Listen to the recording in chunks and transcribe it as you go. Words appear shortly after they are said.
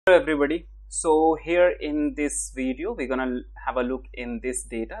Hello everybody. So here in this video we're gonna have a look in this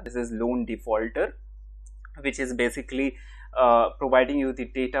data. This is loan defaulter, which is basically providing you the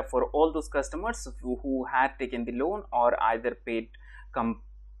data for all those customers who had taken the loan or either paid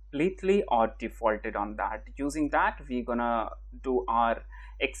completely or defaulted on that. Using that, we're gonna do our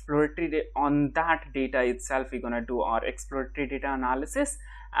exploratory on that data itself. We're gonna do our exploratory data analysis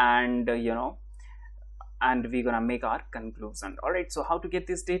and and we're gonna make our conclusion. All right, so how to get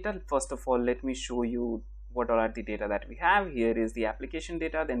this data? First of all, let me show you what all are the data that we have. Here is the application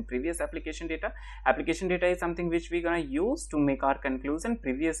data, then previous application data. Application data is something which we're gonna use to make our conclusion.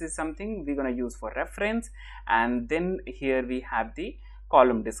 Previous is something we're gonna use for reference, and then here we have the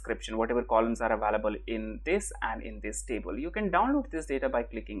column description, whatever columns are available in this and in this table. You can download this data by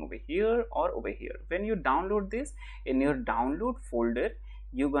clicking over here or over here. When you download this, in your download folder,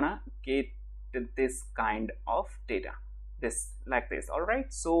 you're gonna get this kind of data, this like this. All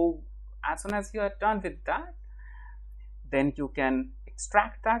right, so as soon as you are done with that, then you can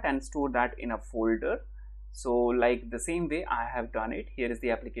extract that and store that in a folder. So like the same way I have done it, here is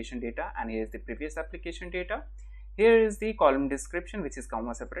the application data and here is the previous application data. Here is the column description, which is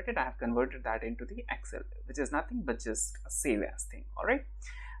comma separated. I have converted that into the Excel, which is nothing but just a save as thing. All right,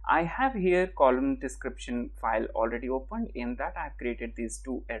 I have here column description file already opened. In that I have created these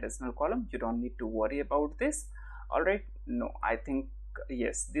two additional columns. You don't need to worry about this. All right, no, I think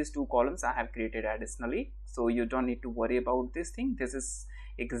yes, these two columns I have created additionally, so you don't need to worry about this thing. This is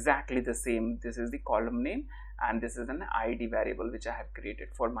exactly the same. This is the column name and this is an ID variable which I have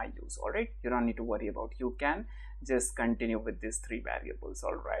created for my use. All right, you don't need to worry about. You can just continue with these three variables.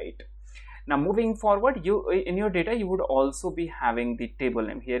 All right, now moving forward, you in your data you would also be having the table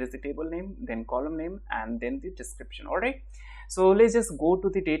name. Here is the table name, then column name, and then the description. All right, so let's just go to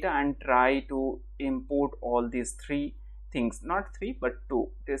the data and try to import all these three things, not three but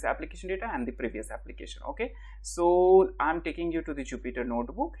two, this application data and the previous application. Okay, so I'm taking you to the Jupyter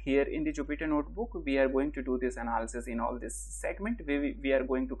notebook. Here in the Jupyter notebook we are going to do this analysis in all this segment. We are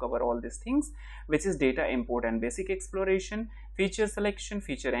going to cover all these things, which is data import and basic exploration, feature selection,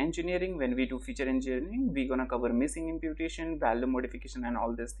 feature engineering. When we do feature engineering, we're gonna cover missing imputation, value modification, and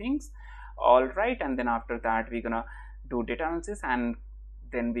all these things. All right, and then after that we're gonna do data analysis, and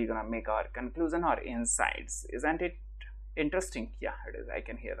then we're gonna make our conclusion or insights. Isn't it interesting? Yeah, it is. I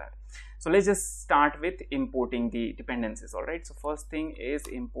can hear that. So let's just start with importing the dependencies. All right, so first thing is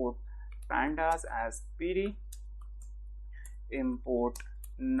import pandas as pd, import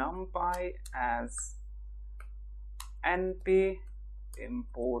numpy as np,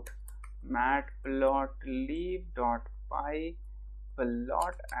 import matplotlib.py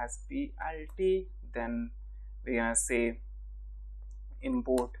plot as plt. Then we're gonna say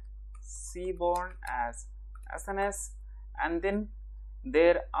import seaborn as sns, and then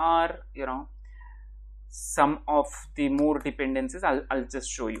there are some of the more dependencies. I'll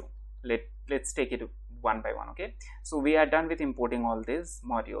just show you. Let's take it one by one. Okay, so we are done with importing all these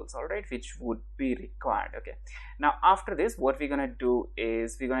modules, all right, which would be required. Okay, now after this, what we're gonna do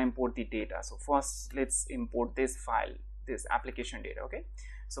is we're gonna import the data. So first let's import this file, this application data. Okay,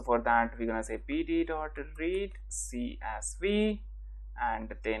 so for that we're gonna say pd.read csv,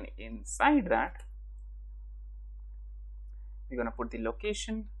 and then inside that we're gonna put the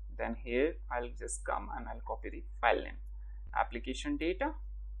location. Then here I'll just come and I'll copy the file name, application data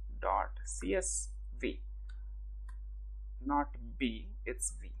dot csv, not b,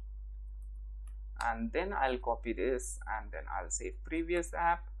 it's v, and then I'll copy this and then I'll say previous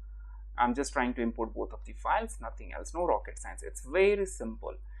app. I'm just trying to import both of the files, nothing else, no rocket science. It's very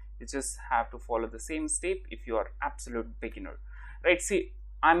simple. You just have to follow the same step if you are absolute beginner, right? See,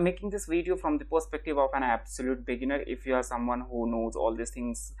 I'm making this video from the perspective of an absolute beginner. If you are someone who knows all these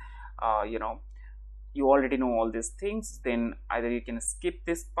things, you already know all these things, then either you can skip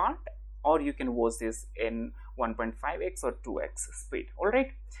this part or you can watch this in 1.5x or 2x speed. All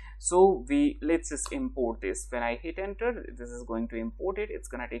right, so let's just import this. When I hit enter, this is going to import it. It's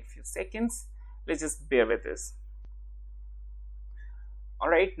gonna take a few seconds. Let's just bear with this. All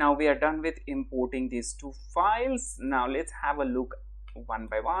right, now we are done with importing these two files. Now let's have a look one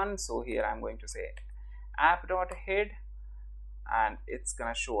by one. So here I'm going to say app.head, and it's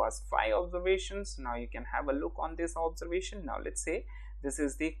gonna show us 5 observations. Now you can have a look on this observation. Now let's say this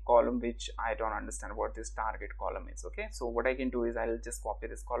is the column which I don't understand what this target column is. Okay, so what I can do is I'll just copy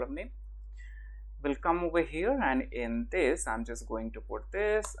this column name, will come over here, and in this I'm just going to put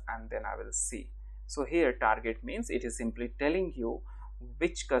this, and then I will see. So here target means it is simply telling you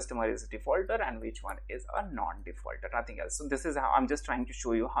which customer is a defaulter and which one is a non-defaulter, nothing else. So this is how I'm just trying to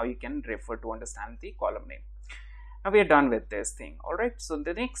show you how you can refer to understand the column name. Now we are done with this thing. All right, so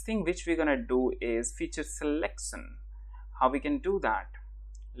the next thing which we're gonna do is feature selection. How we can do that?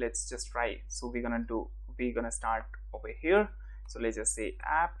 Let's just try. So we're gonna start over here. So let's just say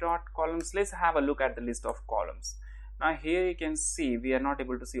app.columns. Let's have a look at the list of columns. Now here you can see we are not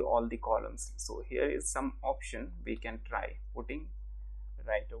able to see all the columns. So here is some option we can try putting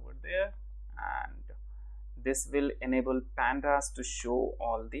right over there, and this will enable pandas to show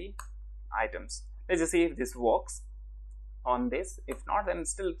all the items. Let's just see if this works on this. If not, then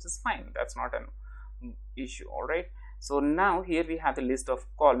still just fine. That's not an issue. All right. So now here we have the list of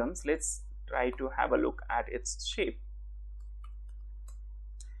columns. Let's try to have a look at its shape.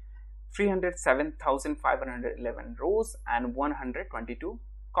 307,511 rows and 122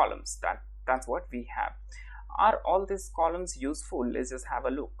 columns. That's what we have. Are all these columns useful? Let's just have a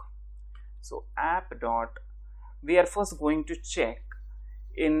look. So we are first going to check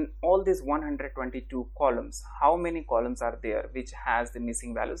in all these 122 columns, how many columns are there which has the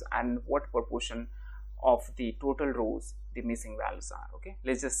missing values and what proportion of the total rows the missing values are. Okay,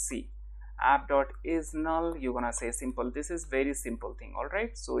 let's just see. App.is null, you're gonna say simple. This is very simple thing. All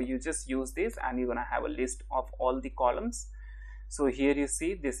right, so you just use this and you're gonna have a list of all the columns. So here you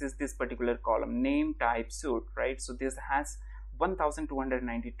see this is this particular column, name, type, suit, right? So this has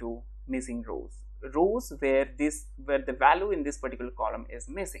 1292 missing rows where the value in this particular column is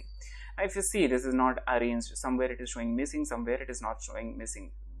missing. Now if you see, this is not arranged. Somewhere it is showing missing, somewhere it is not showing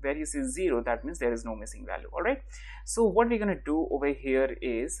missing. Where you see 0, that means there is no missing value. All right, so what we're going to do over here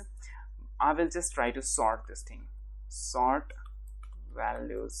is I will just try to sort this thing, sort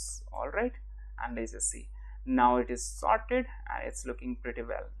values. All right, and let's just see. Now it is sorted and it's looking pretty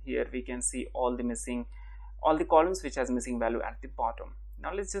well. Here we can see all the columns which has missing value at the bottom.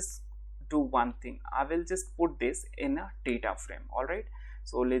 Now let's just do one thing. I will just put this in a data frame. All right,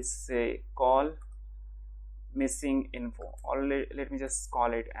 so let's say call missing info, or let me just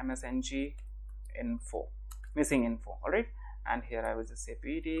call it msng info, missing info. All right, and here I will just say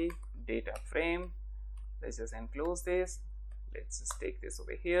pd data frame. Let's just enclose this. Let's just take this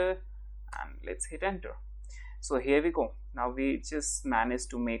over here and let's hit enter. So here we go. Now we just managed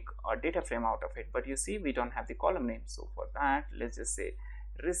to make a data frame out of it, but you see we don't have the column name. So for that, let's just say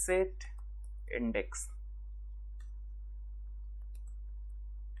reset index.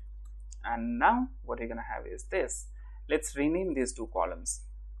 And now what we're gonna have is this. Let's rename these two columns.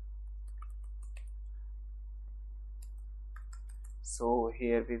 So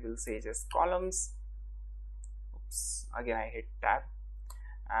here we will say just columns. Oops, again I hit tab,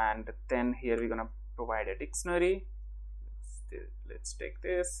 and then here we're gonna provide a dictionary. Let's take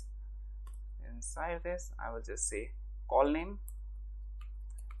this. Inside this I will just say call name.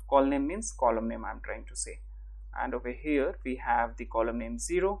 Call name means column name I'm trying to say, and over here we have the column name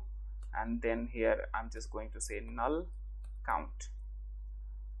 0, and then here I'm just going to say null count.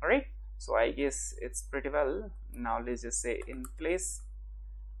 All right, so I guess it's pretty well. Now let's just say in place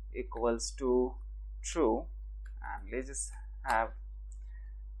equals to true, and let's just have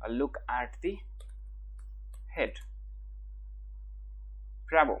a look at the head.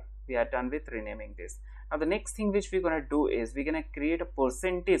 Bravo, we are done with renaming this. Now the next thing which we're going to do is we're going to create a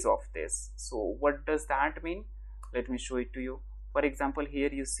percentage of this. So what does that mean? Let me show it to you. For example, here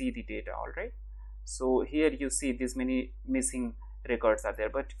you see the data. All right, so here you see this many missing records are there,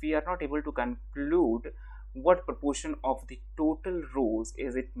 but we are not able to conclude what proportion of the total rows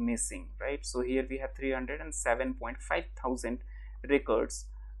is it missing, right? So here we have 307.5 thousand records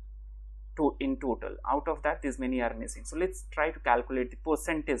in total. Out of that, these many are missing. So let's try to calculate the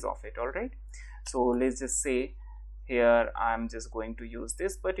percentage of it. All right, so let's just say here I'm just going to use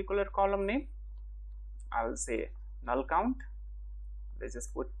this particular column name. I will say null count. Let's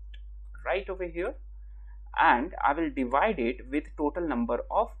just put right over here, and I will divide it with total number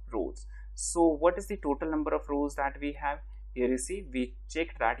of rows. So what is the total number of rows that we have? Here you see we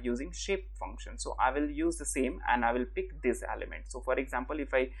checked that using shape function. So I will use the same and I will pick this element. So for example,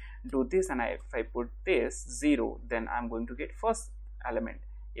 if I do this and if I put this 0, then I'm going to get first element.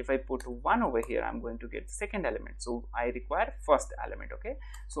 If I put 1 over here, I'm going to get the second element. So I require first element. Okay,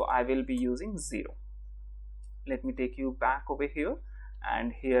 so I will be using 0. Let me take you back over here,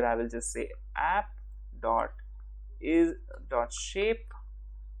 and here I will just say app.is.shape,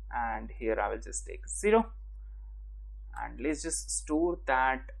 and here I will just take 0, and let's just store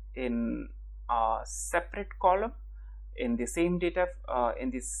that in a separate column in the same data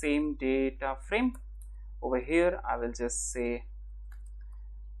frame. Over here I will just say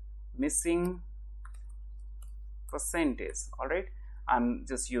missing percentage. All right, I'm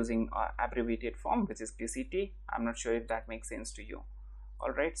just using abbreviated form, which is PCT. I'm not sure if that makes sense to you.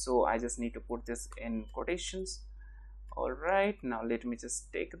 All right, so I just need to put this in quotations, All right, now let me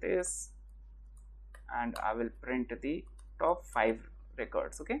just take this and I will print the top 5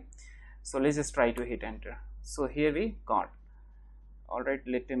 records. Okay, so let's just try to hit enter. So here we got. All right,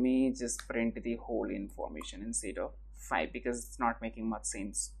 let me just print the whole information instead of 5 because it's not making much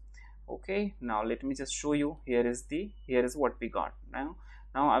sense. Okay, now let me just show you. Here is what we got. Now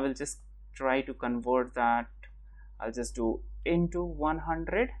I will just try to convert that. I'll just do into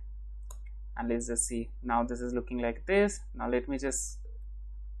 100 and let's just see. Now this is looking like this. Now let me just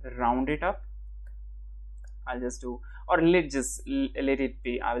round it up. I'll just do, or let it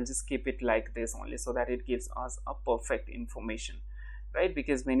be. I will just keep it like this only so that it gives us a perfect information, right?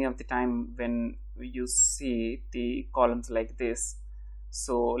 Because many of the time when you see the columns like this,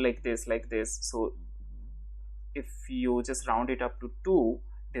 so like this, so if you just round it up to 2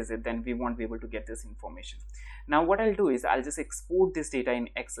 digits, then we won't be able to get this information. Now what I'll do is I'll just export this data in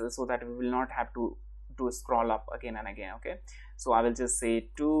Excel so that we will not have to do a scroll up again and again. Okay, so I will just say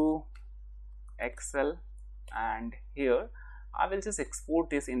to Excel, and here I will just export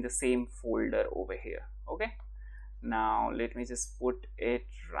this in the same folder over here. Okay, now let me just put it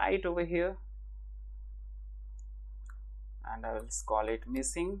right over here and I will just call it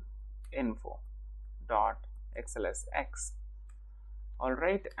missing info dot xlsx. all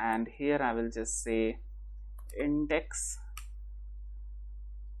right, and here I will just say index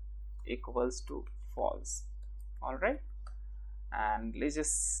equals to false. All right, and let's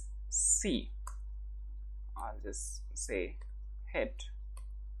just see. I'll just say hit.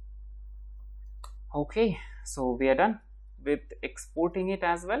 Okay, so we are done with exporting it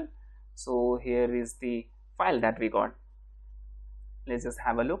as well. So here is the file that we got. Let's just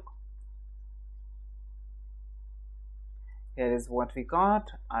have a look. Here is what we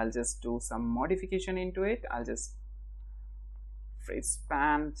got. I'll just do some modification into it. I'll just phrase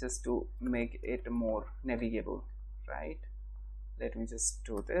span just to make it more navigable, right? Let me just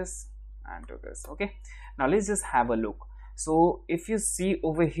do this and do this. Okay, now let's just have a look. So if you see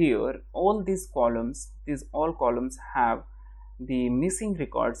over here, all these columns, all columns have the missing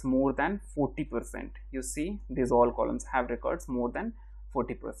records more than 40%. You see, these all columns have records more than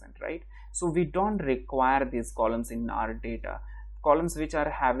 40%, right? So we don't require these columns in our data. Columns which are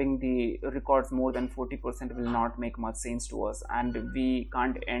having the records more than 40% will not make much sense to us, and we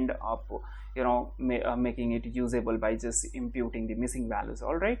can't end up, you know, making it usable by just imputing the missing values.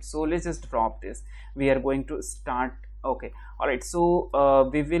 All right, so let's just drop this. We are going to start. Okay, all right, so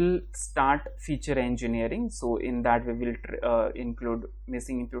we will start feature engineering. So in that we will include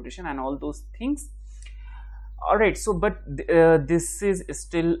missing imputation and all those things. All right, so but this is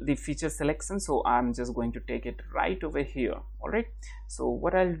still the feature selection, so I'm just going to take it right over here. All right, so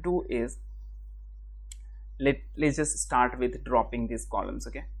what I'll do is let's just start with dropping these columns.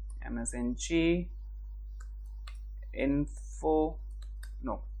 Okay, msng info,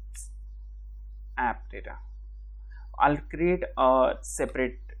 no, app data. I'll create a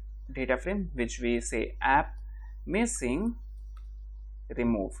separate data frame which we say app missing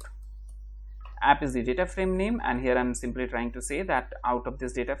removed. App is the data frame name, and here I'm simply trying to say that out of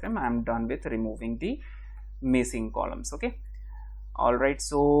this data frame I'm done with removing the missing columns. Okay, all right,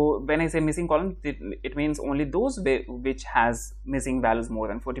 so when I say missing columns, it means only those which has missing values more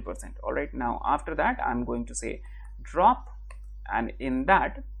than 40%. all right, now after that I'm going to say drop, and in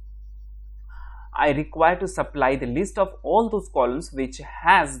that I require to supply the list of all those columns which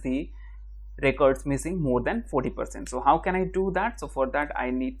has the records missing more than 40%. So how can I do that? So for that I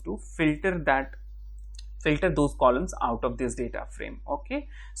need to filter those columns out of this data frame. Okay,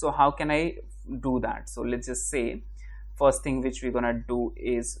 so how can I do that? So let's just say first thing which we're gonna do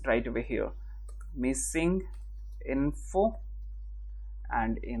is right over here missing info,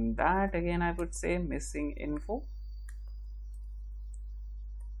 and in that again I would say missing info.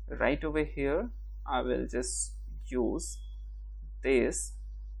 Right over here I will just use this,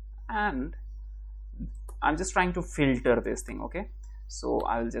 and I'm just trying to filter this thing. Okay, so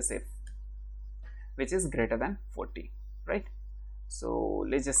I will just say which is greater than 40, right? So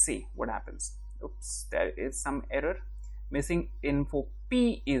let's just see what happens. Oops, there is some error. Missing info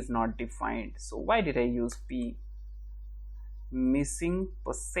p is not defined. So why did I use p? Missing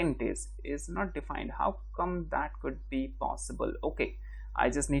percentage is not defined. How come that could be possible? Okay,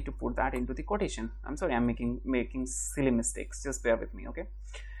 I just need to put that into the quotation. I'm sorry, I'm making silly mistakes. Just bear with me. Okay,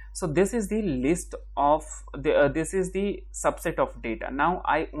 so this is the list of the this is the subset of data. Now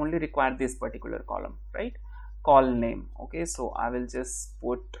I only require this particular column, right? Call name. Okay, so I will just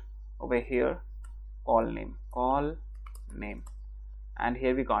put over here call name, and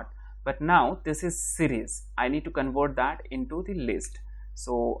here we got. But now this is series. I need to convert that into the list.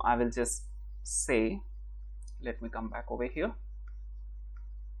 So I will just say let me come back over here,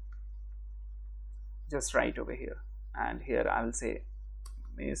 just right over here, and here I will say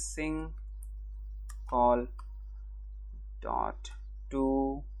missing call dot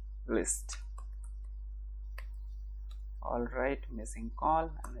to list. All right, missing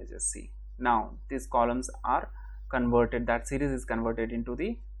call, and let's just see. Now these columns are converted, that series is converted into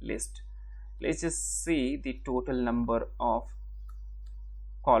the list. Let's just see the total number of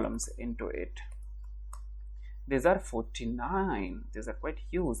columns into it. These are 49. These are quite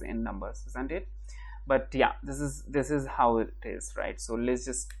huge in numbers, isn't it? But yeah, this is how it is, right? So let's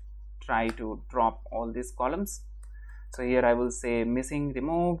just try to drop all these columns. So here I will say missing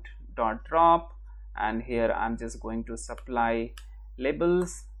removed dot drop, and here I'm just going to supply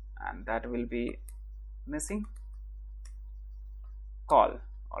labels, and that will be missing call.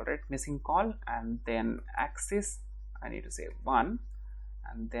 All right, missing call, and then axis I need to say 1,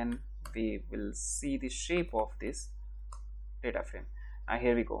 and then we will see the shape of this data frame. Now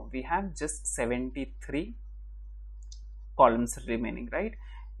here we go, we have just 73 columns remaining, right?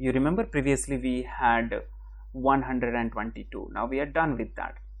 You remember previously we had 122. Now we are done with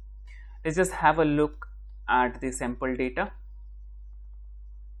that. Let's just have a look at the sample data.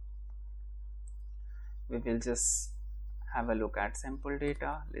 We will just have a look at sample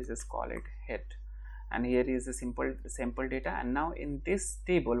data. Let's just call it head, and here is the simple sample data. And now in this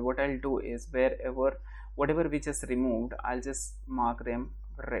table, what I'll do is whatever we just removed, I'll just mark them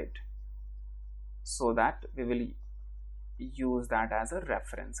red, so that we will use that as a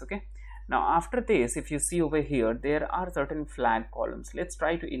reference. Okay, now after this, if you see over here, there are certain flag columns. Let's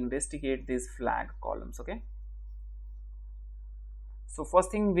try to investigate these flag columns. Okay, so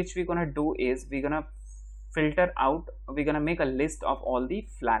first thing which we're gonna do is we're gonna filter out, we're gonna make a list of all the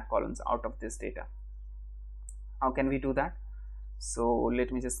flag columns out of this data. How can we do that? So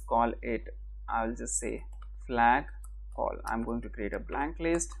let me just call it, I'll just say flag call. I'm going to create a blank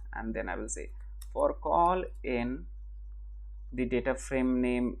list, and then I will say for call in the data frame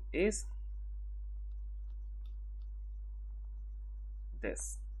name is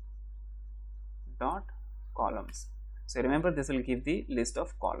this dot columns. So remember, this will give the list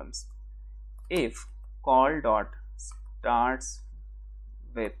of columns. If call dot starts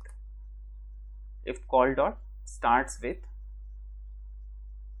with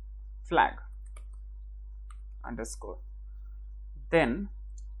flag underscore, then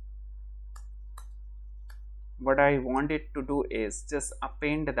what I want it to do is just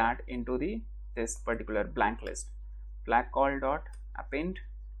append that into this particular blank list. Flag call dot append,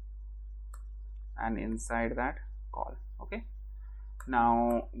 and inside that call. Okay,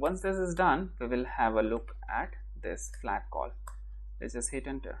 now once this is done, we will have a look at this flag call. Let's just hit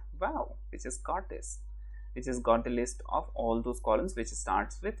enter. Wow, we just got this. We just got the list of all those columns which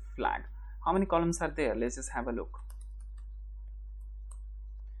starts with flag. How many columns are there? Let's just have a look.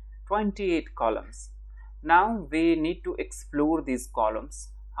 28 columns. Now we need to explore these columns,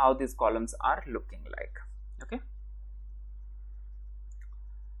 how these columns are looking like. Okay,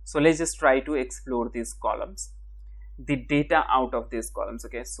 so let's just try to explore these columns, the data out of these columns.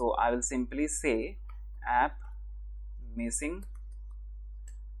 Okay, so I will simply say app missing,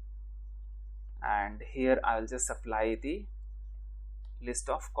 and here I will just apply the list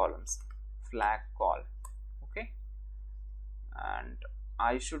of columns, flag call. Okay, and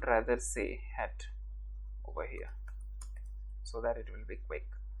I should rather say head over here, so that it will be quick.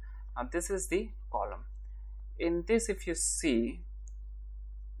 Now this is the column. In this, if you see,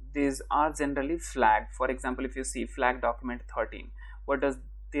 these are generally flagged. For example, if you see flag document 13, what does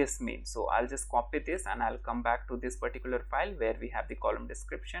this mean? So I'll just copy this, and I'll come back to this particular file where we have the column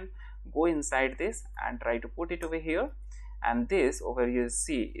description, go inside this and try to put it over here. And this over here,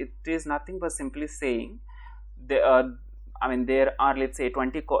 see, it is nothing but simply saying there are, let's say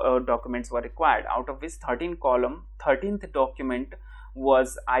 20 documents were required, out of which 13th document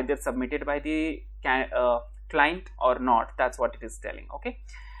was either submitted by the client or not. That's what it is telling. Okay,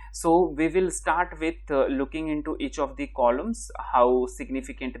 so we will start with looking into each of the columns, how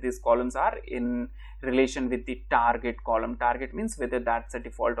significant these columns are in relation with the target column. Target means whether that's a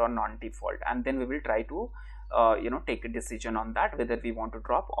default or non-default, and then we will try to take a decision on that, whether we want to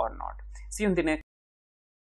drop or not. See you in the next